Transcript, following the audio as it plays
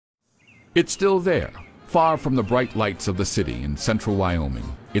It's still there, far from the bright lights of the city in central Wyoming.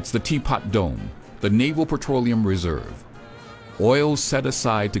 It's the Teapot Dome, the Naval Petroleum Reserve. Oil set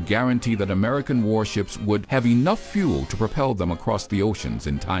aside to guarantee that American warships would have enough fuel to propel them across the oceans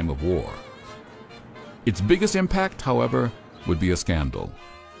in time of war. Its biggest impact, however, would be a scandal.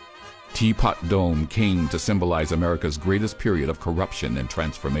 Teapot Dome came to symbolize America's greatest period of corruption and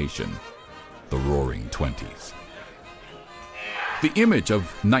transformation, the Roaring Twenties. The image of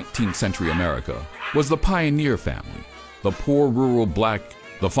 19th century America was the pioneer family, the poor rural black,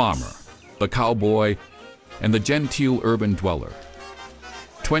 the farmer, the cowboy, and the genteel urban dweller.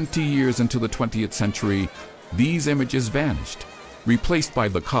 20 years into the 20th century, these images vanished, replaced by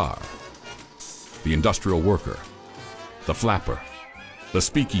the car, the industrial worker, the flapper, the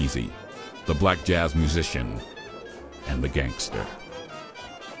speakeasy, the black jazz musician, and the gangster.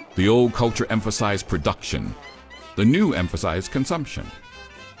 The old culture emphasized production. The new emphasized consumption.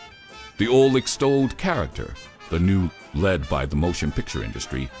 The old extolled character. The new, led by the motion picture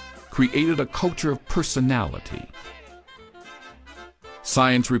industry, created a culture of personality.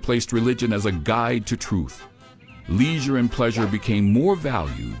 Science replaced religion as a guide to truth. Leisure and pleasure became more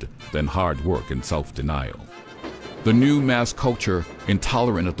valued than hard work and self-denial. The new mass culture,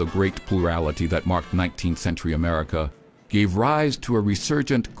 intolerant of the great plurality that marked 19th century America, gave rise to a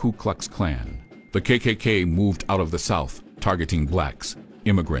resurgent Ku Klux Klan. The KKK moved out of the South, targeting blacks,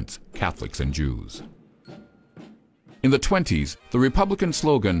 immigrants, Catholics, and Jews. In the 20s, the Republican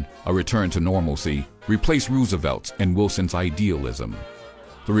slogan, "A return to normalcy," replaced Roosevelt's and Wilson's idealism.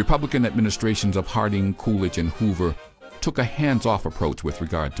 The Republican administrations of Harding, Coolidge, and Hoover took a hands-off approach with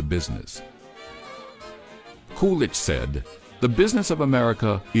regard to business. Coolidge said, "The business of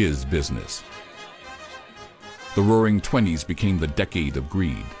America is business." The Roaring Twenties became the decade of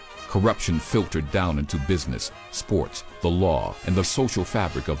greed. Corruption filtered down into business, sports, the law, and the social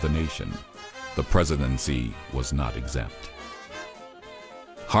fabric of the nation. The presidency was not exempt.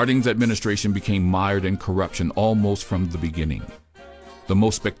 Harding's administration became mired in corruption almost from the beginning. The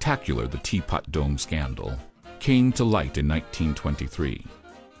most spectacular, the Teapot Dome Scandal, came to light in 1923.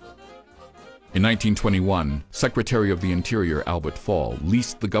 In 1921, Secretary of the Interior Albert Fall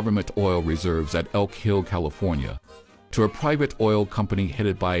leased the government oil reserves at Elk Hill, California, to a private oil company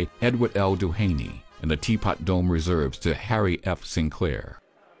headed by Edward L. Doheny, and the Teapot Dome reserves to Harry F. Sinclair.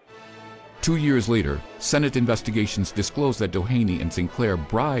 2 years later, Senate investigations disclosed that Doheny and Sinclair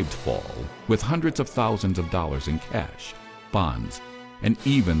bribed Fall with hundreds of thousands of dollars in cash, bonds, and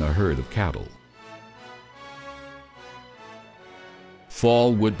even a herd of cattle.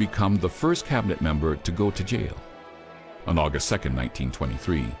 Fall would become the first cabinet member to go to jail. On August 2,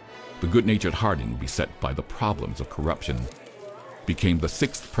 1923, the good-natured Harding, beset by the problems of corruption, became the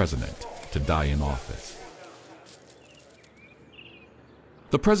 6th president to die in office.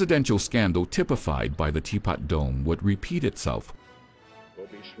 The presidential scandal typified by the Teapot Dome would repeat itself. Will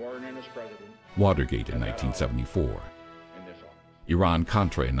be sworn in as president. Watergate in 1974.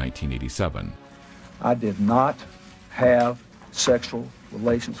 Iran-Contra in 1987. I did not have sexual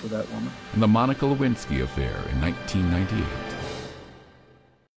relations with that woman. And the Monica Lewinsky affair in 1998.